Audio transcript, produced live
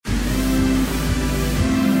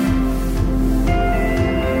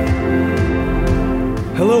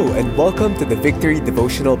and welcome to the Victory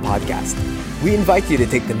Devotional Podcast. We invite you to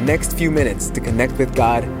take the next few minutes to connect with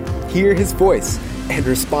God, hear His voice, and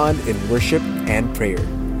respond in worship and prayer.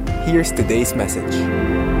 Here's today's message.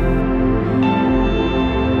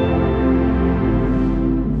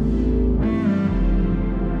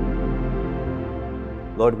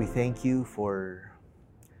 Lord, we thank you for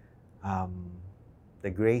the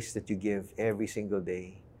grace that you give every single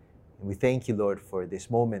day. And we thank you, Lord, for this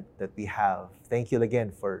moment that we have. Thank you again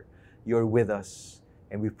for you're with us.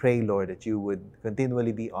 And we pray, Lord, that you would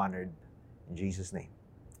continually be honored. In Jesus' name,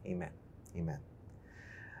 amen. Amen.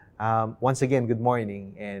 Once again, good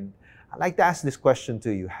morning. And I'd like to ask this question to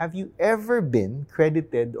you. Have you ever been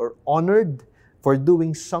credited or honored for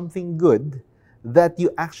doing something good that you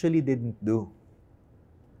actually didn't do?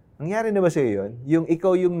 Nangyari na ba sa'yo yun? Yung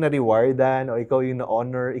ikaw yung na-rewardan o ikaw yung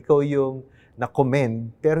na-honor, ikaw yung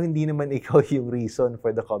na-commend, pero hindi naman ikaw yung reason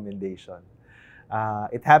for the commendation.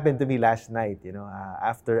 It happened to me last night,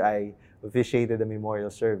 after I officiated the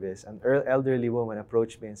memorial service. An elderly woman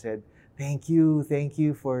approached me and said, thank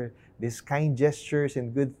you for these kind gestures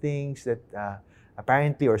and good things that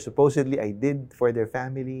apparently or supposedly I did for their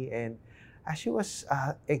family. And as she was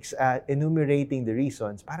enumerating the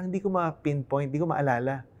reasons, parang di ko ma-pinpoint, di ko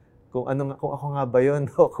maalala kung ako nga ba yun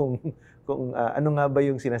o kung ano nga ba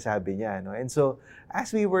yung sinasabi niya. No? And so,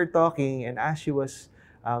 as we were talking and as she was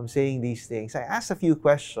saying these things, I asked a few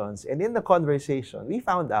questions. And in the conversation, we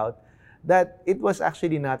found out that it was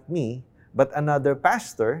actually not me, but another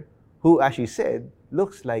pastor who, as she said,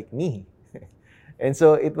 looks like me. And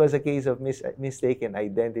so, it was a case of mistaken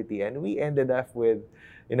identity. And we ended up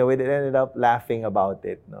laughing about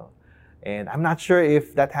it. No? And I'm not sure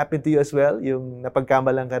if that happened to you as well, yung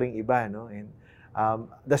napagkamalang ka ring iba. No? And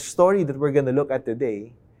the story that we're gonna look at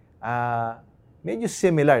today, medyo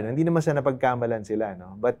similar. No? Hindi naman sa napagkamalan sila.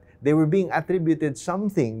 No? But they were being attributed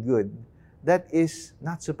something good that is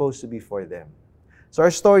not supposed to be for them. So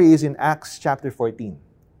our story is in Acts chapter 14,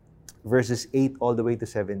 verses 8 all the way to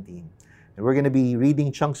 17. And we're gonna be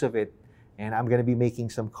reading chunks of it, and I'm gonna be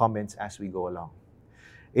making some comments as we go along.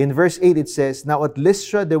 In verse 8, it says, Now at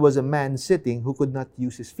Lystra there was a man sitting who could not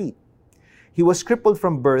use his feet. He was crippled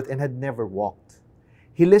from birth and had never walked.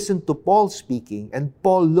 He listened to Paul speaking, and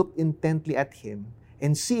Paul looked intently at him,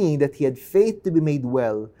 and seeing that he had faith to be made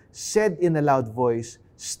well, said in a loud voice,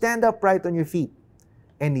 Stand upright on your feet.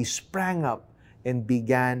 And he sprang up and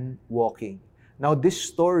began walking. Now this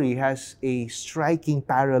story has a striking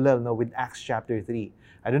parallel with Acts chapter 3.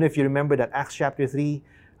 I don't know if you remember that Acts chapter 3,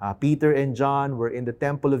 Peter and John were in the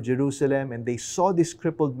temple of Jerusalem, and they saw this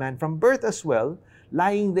crippled man from birth as well,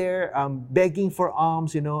 lying there begging for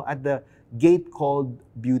alms, at the gate called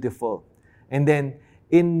Beautiful. And then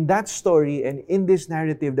in that story and in this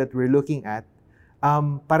narrative that we're looking at,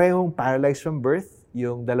 parehong paralyzed from birth,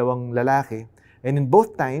 yung dalawang lalaki. And in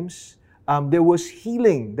both times, there was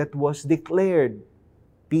healing that was declared.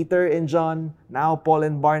 Peter and John, now Paul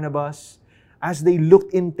and Barnabas, as they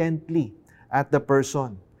looked intently at the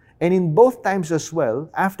person. And in both times as well,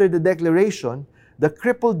 after the declaration, the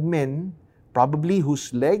crippled men, probably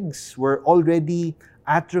whose legs were already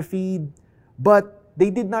atrophied, but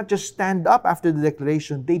they did not just stand up after the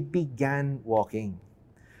declaration, they began walking.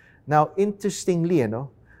 Now, interestingly,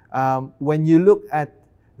 when you look at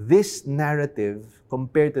this narrative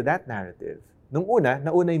compared to that narrative, nauna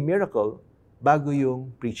yung miracle bago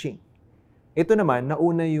yung preaching. Ito naman,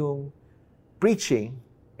 nauna yung preaching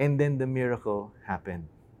and then the miracle happened.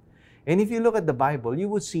 And if you look at the Bible, you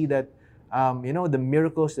would see that, the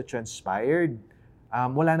miracles that transpired,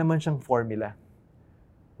 wala naman siyang formula.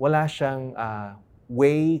 Wala siyang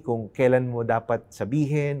way kung kailan mo dapat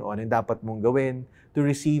sabihin o ano dapat mong gawin to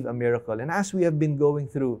receive a miracle. And as we have been going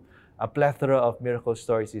through a plethora of miracle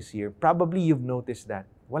stories this year, probably you've noticed that.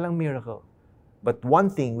 Walang miracle. But one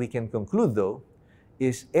thing we can conclude though,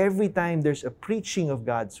 is every time there's a preaching of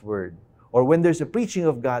God's Word, or when there's a preaching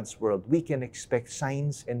of God's Word, we can expect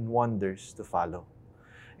signs and wonders to follow.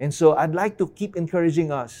 And so I'd like to keep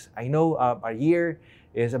encouraging us. I know our year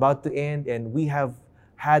is about to end, and we have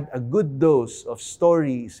had a good dose of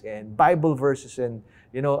stories and Bible verses and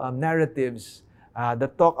narratives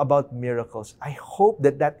that talk about miracles. I hope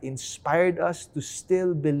that inspired us to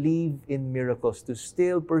still believe in miracles, to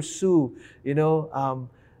still pursue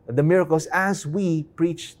the miracles as we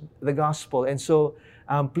preach the gospel. And so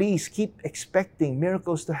please keep expecting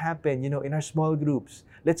miracles to happen, in our small groups.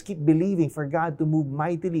 Let's keep believing for God to move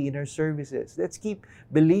mightily in our services. Let's keep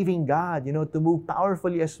believing God, to move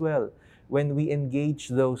powerfully as well when we engage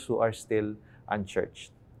those who are still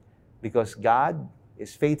unchurched. Because God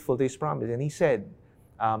is faithful to His promise. And He said,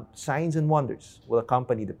 signs and wonders will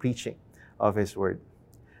accompany the preaching of His word.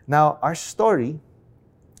 Now, our story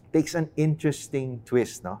takes an interesting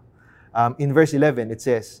twist, no? In verse 11, it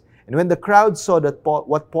says, "And when the crowd saw that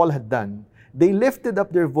what Paul had done, they lifted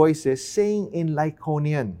up their voices, saying in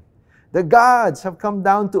Lycaonian, 'The gods have come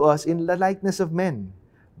down to us in the likeness of men.'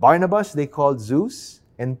 Barnabas they called Zeus,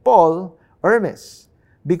 and Paul Hermes,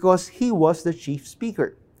 because he was the chief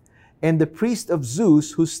speaker. And the priest of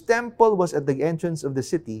Zeus, whose temple was at the entrance of the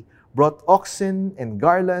city, brought oxen and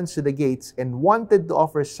garlands to the gates and wanted to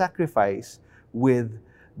offer sacrifice with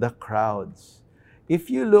the crowds." If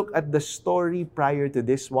you look at the story prior to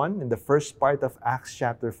this one, in the first part of Acts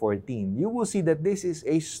chapter 14, you will see that this is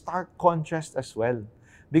a stark contrast as well.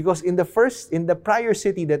 Because in the prior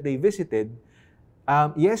city that they visited,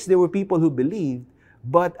 yes, there were people who believed,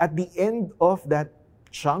 but at the end of that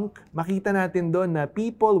chunk, makita natin doon na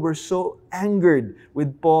people were so angered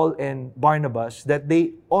with Paul and Barnabas that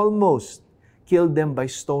they almost killed them by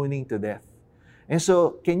stoning to death. And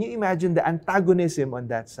so, can you imagine the antagonism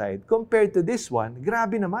on that side? Compared to this one,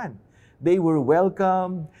 grabe naman. They were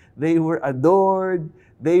welcomed, they were adored,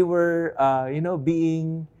 they were,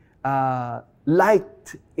 being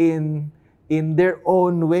liked in their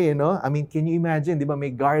own way, no? I mean, can you imagine, di ba,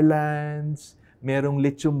 may garlands, merong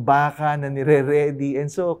lechong baka na nire-ready.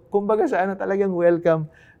 And so, kumbaga sa talagang welcome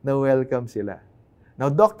sila. Now,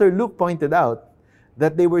 Dr. Luke pointed out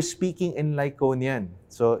that they were speaking in Lycaonian.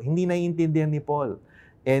 So, hindi naiintindihan ni Paul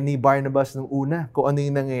ni Barnabas nung una kung ano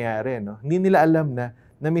yung nangyayari. No? Hindi nila alam na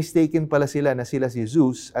mistaken pala sila na sila si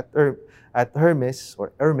Zeus at Hermes,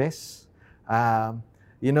 na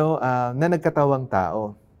nagkatawang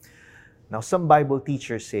tao. Now, some Bible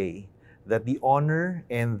teachers say that the honor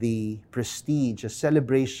and the prestige, a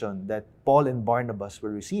celebration that Paul and Barnabas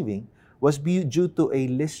were receiving was due to a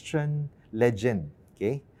Lystran legend.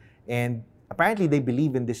 Okay? And apparently, they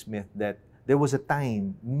believe in this myth that there was a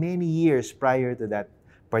time, many years prior to that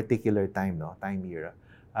particular time era,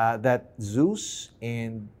 that Zeus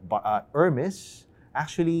and Hermes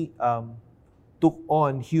actually took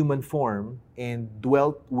on human form and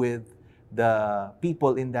dwelt with the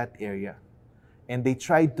people in that area. And they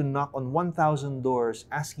tried to knock on 1,000 doors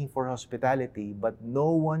asking for hospitality, but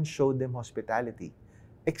no one showed them hospitality,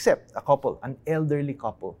 except a couple, an elderly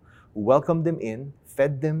couple, who welcomed them in,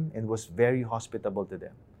 fed them, and was very hospitable to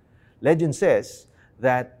them. Legend says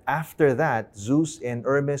that after that, Zeus and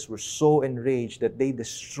Hermes were so enraged that they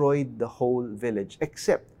destroyed the whole village,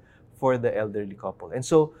 except for the elderly couple. And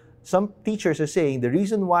so, some teachers are saying the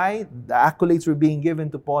reason why the accolades were being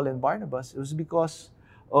given to Paul and Barnabas was because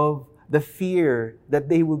of the fear that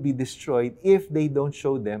they will be destroyed if they don't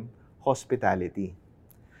show them hospitality.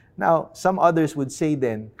 Now, some others would say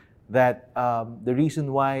then that the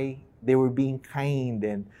reason why they were being kind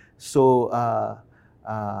and so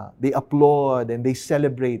they applaud and they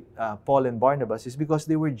celebrate Paul and Barnabas is because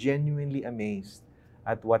they were genuinely amazed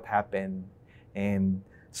at what happened. And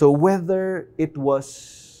so whatever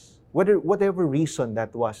reason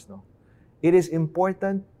that was, it is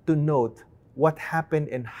important to note what happened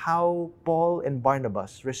and how Paul and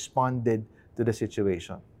Barnabas responded to the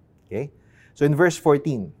situation. Okay? So in verse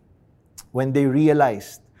 14, when they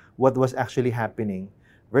realized what was actually happening,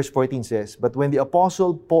 verse 14 says, "But when the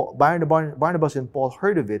apostle Barnabas and Paul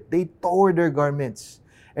heard of it, they tore their garments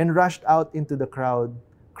and rushed out into the crowd,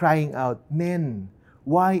 crying out, 'Men,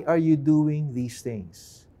 why are you doing these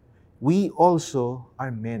things? We also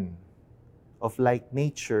are men of like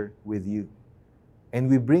nature with you. And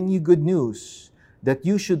we bring you good news that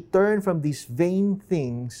you should turn from these vain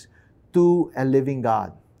things to a living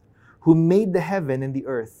God, who made the heaven and the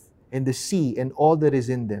earth and the sea and all that is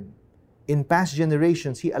in them. In past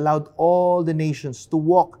generations, He allowed all the nations to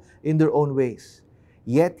walk in their own ways.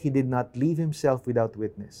 Yet He did not leave Himself without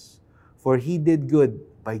witness. For He did good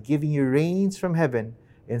by giving you rains from heaven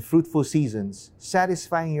and fruitful seasons,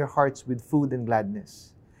 satisfying your hearts with food and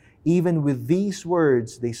gladness. Even with these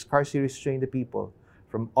words, they scarcely restrained the people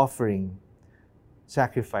from offering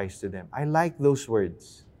sacrifice to them." I like those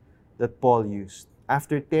words that Paul used.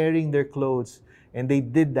 After tearing their clothes, and they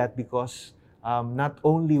did that because not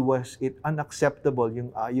only was it unacceptable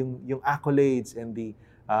yung accolades and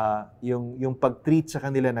yung pag-treat sa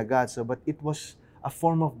kanila na God, but it was a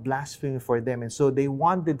form of blasphemy for them. And so they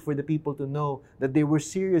wanted for the people to know that they were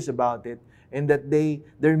serious about it and that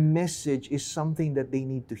their message is something that they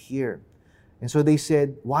need to hear. And so they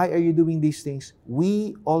said, "Why are you doing these things?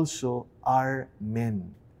 We also are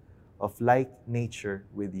men of like nature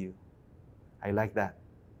with you." I like that.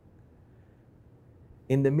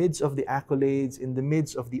 In the midst of the accolades, in the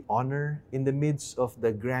midst of the honor, in the midst of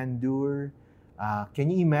the grandeur,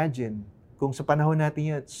 can you imagine kung sa panahon natin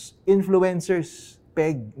yan, influencers,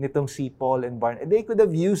 peg nitong si Paul and Barnabas. They could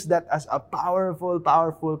have used that as a powerful,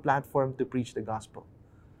 powerful platform to preach the gospel.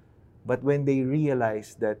 But when they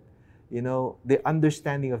realized that, the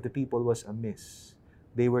understanding of the people was amiss,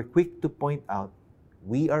 they were quick to point out,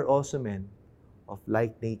 we are also men of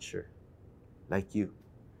like nature, like you.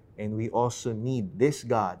 And we also need this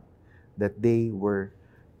God that they were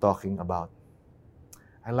talking about.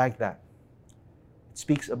 I like that. It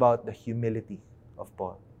speaks about the humility of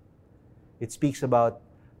Paul. It speaks about,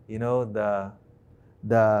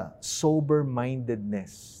 the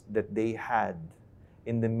sober-mindedness that they had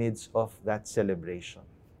in the midst of that celebration.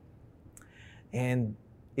 And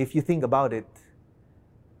if you think about it,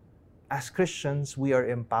 as Christians, we are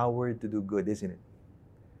empowered to do good, isn't it?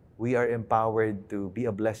 We are empowered to be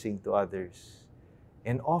a blessing to others.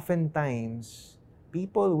 And oftentimes,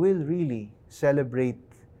 people will really celebrate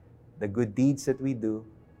the good deeds that we do,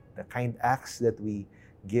 the kind acts that we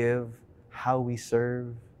give, how we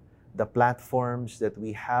serve, the platforms that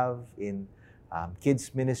we have in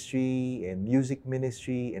kids ministry, and music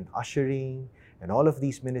ministry, and ushering, and all of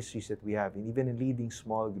these ministries that we have, and even in leading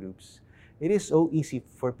small groups. It is so easy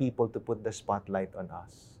for people to put the spotlight on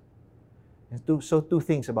us. And two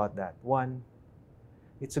things about that. One,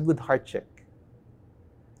 it's a good heart check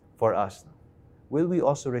for us. Will we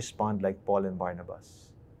also respond like Paul and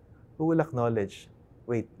Barnabas, who will acknowledge,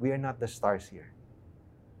 wait, we are not the stars here.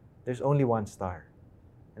 There's only one star,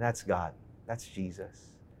 and that's God. That's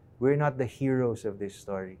Jesus. We're not the heroes of this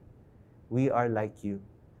story. We are like you.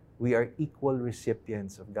 We are equal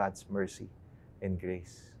recipients of God's mercy and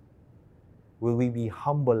grace. Will we be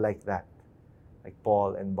humble like that, like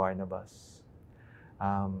Paul and Barnabas?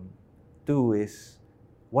 Two is,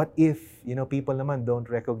 what if, people naman don't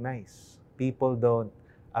recognize? People don't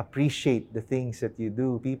appreciate the things that you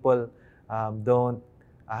do. People don't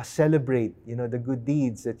celebrate, the good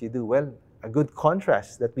deeds that you do. Well, a good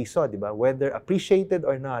contrast that we saw, diba? Whether appreciated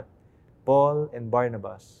or not, Paul and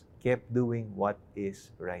Barnabas kept doing what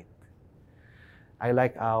is right. I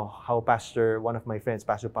like how one of my friends,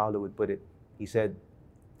 Pastor Paulo, would put it. He said,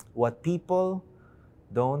 what people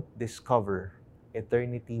don't discover,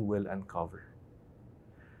 eternity will uncover.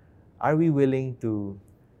 Are we willing to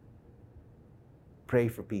pray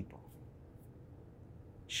for people,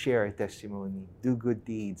 share our testimony, do good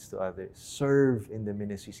deeds to others, serve in the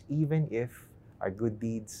ministries, even if our good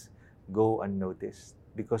deeds go unnoticed?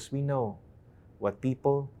 Because we know what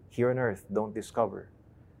people here on earth don't discover,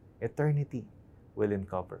 eternity will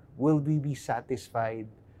uncover. Will we be satisfied,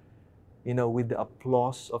 with the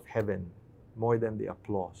applause of heaven more than the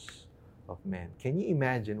applause of men? Can you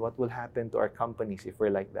imagine what will happen to our companies if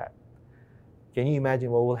we're like that? Can you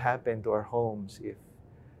imagine what will happen to our homes if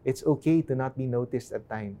it's okay to not be noticed at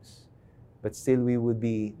times, but still we would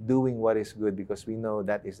be doing what is good because we know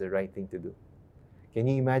that is the right thing to do? Can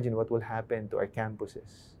you imagine what will happen to our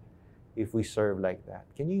campuses if we serve like that?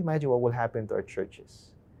 Can you imagine what will happen to our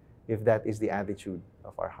churches if that is the attitude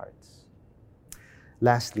of our hearts?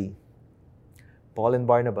 Lastly, Paul and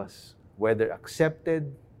Barnabas, whether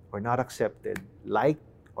accepted or not accepted, liked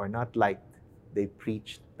or not liked, they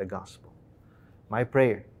preached the gospel. My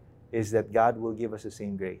prayer is that God will give us the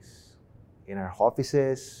same grace in our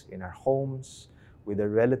offices, in our homes, with our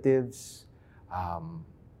relatives,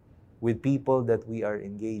 with people that we are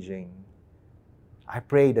engaging. I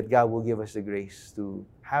pray that God will give us the grace to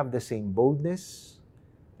have the same boldness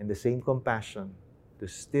and the same compassion to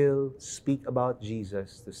still speak about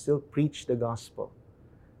Jesus, to still preach the gospel,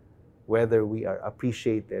 whether we are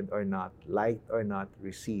appreciated or not, liked or not,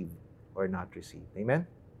 received or not received. Amen?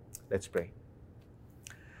 Let's pray.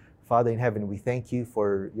 Father in heaven, we thank you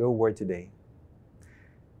for your word today.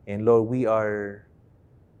 And Lord, we are,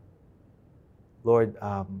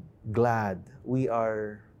 glad. We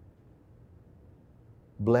are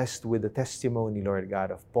blessed with the testimony, Lord God,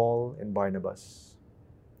 of Paul and Barnabas.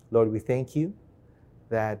 Lord, we thank you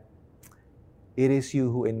that it is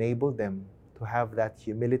you who enabled them to have that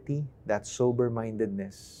humility, that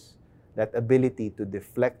sober-mindedness, that ability to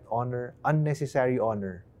deflect honor, unnecessary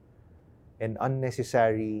honor, and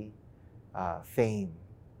unnecessary fame.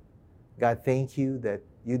 God, thank you that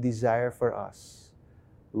you desire for us,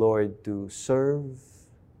 Lord, to serve,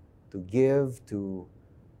 to give, to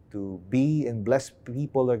be and bless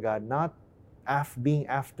people, Lord God, not being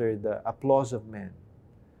after the applause of men.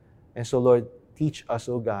 And so, Lord, teach us,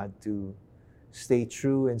 O God, to stay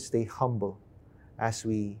true and stay humble as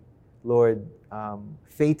we, Lord,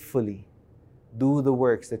 faithfully do the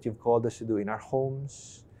works that you've called us to do in our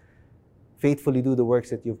homes, faithfully do the works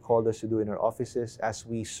that you've called us to do in our offices, as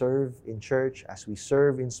we serve in church, as we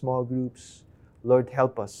serve in small groups. Lord,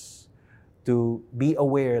 help us to be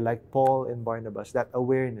aware, like Paul and Barnabas, that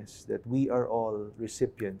awareness that we are all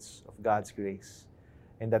recipients of God's grace,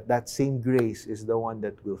 and that same grace is the one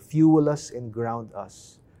that will fuel us and ground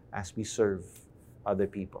us as we serve other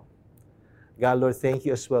people. God, Lord, thank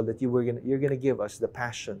you as well that you're going to give us the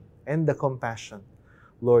passion and the compassion,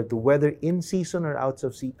 Lord, to whether in season or out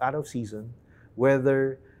of season,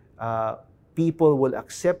 whether people will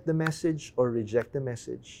accept the message or reject the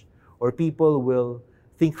message, or people will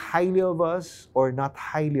think highly of us or not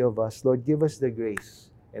highly of us. Lord, give us the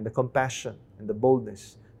grace and the compassion and the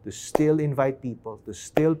boldness to still invite people, to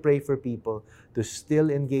still pray for people, to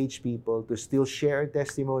still engage people, to still share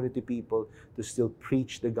testimony to people, to still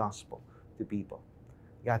preach the gospel to people.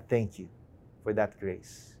 God, thank you for that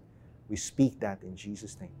grace. We speak that in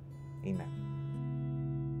Jesus' name. Amen.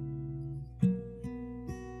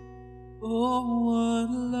 Oh,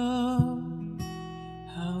 what love,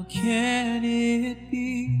 how can it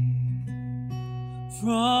be?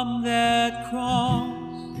 From that cross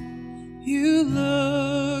you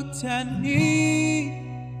looked at me.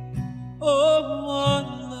 Oh, what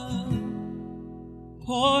love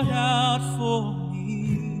poured out for me.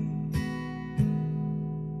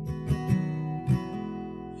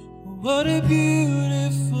 What a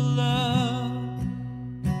beautiful love.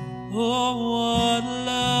 Oh, what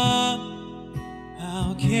love,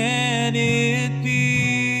 how can it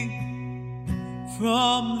be?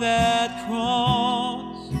 From that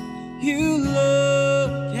cross you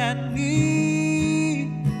look at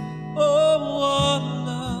me. Oh, what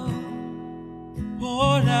love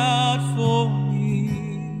poured out for me.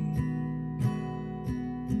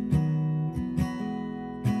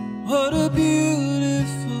 What a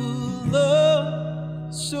beautiful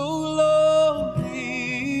love, so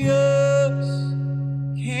glorious,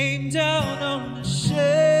 came down on the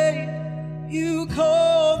shade. You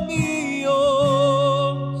called me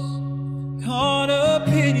yours, caught up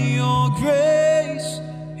in your grace.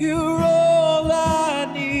 You're all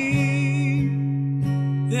I need.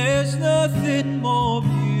 There's nothing more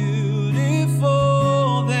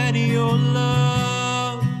beautiful than your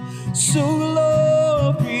love, so glorious,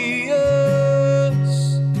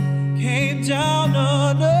 came down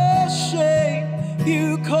unashamed.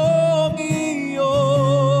 You call me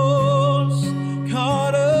yours,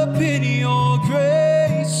 caught up in your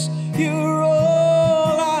grace. You're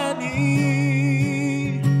all I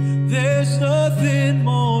need. There's nothing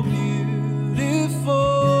more beautiful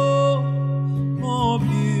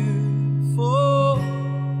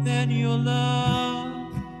than your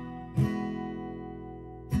love.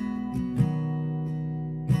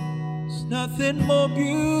 There's nothing more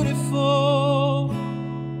beautiful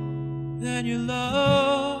than your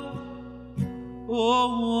love.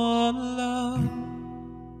 Oh, what love,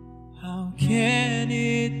 how can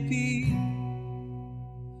it be?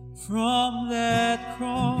 From that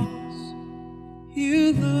cross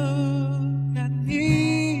you look at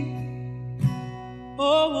me.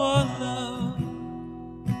 Oh, what love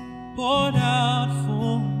poured out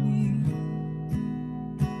for me.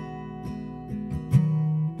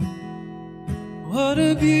 What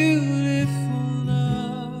a beautiful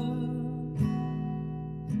love.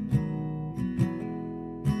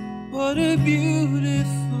 What a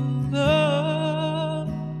beautiful love.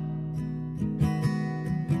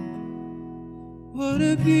 What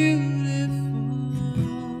a beautiful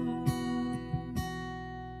love.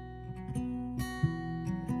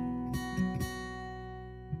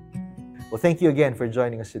 Well, thank you again for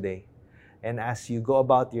joining us today. And as you go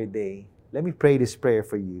about your day, let me pray this prayer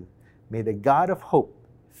for you. May the God of hope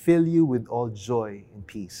fill you with all joy and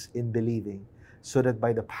peace in believing, so that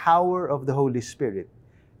by the power of the Holy Spirit,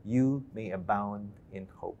 you may abound in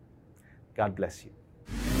hope. God bless you.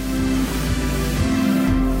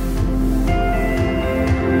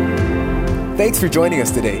 Thanks for joining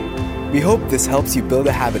us today. We hope this helps you build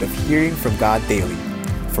a habit of hearing from God daily.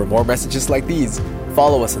 For more messages like these,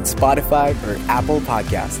 follow us on Spotify or Apple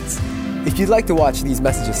Podcasts. If you'd like to watch these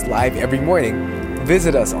messages live every morning,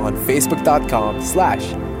 visit us on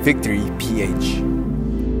facebook.com/victoryph.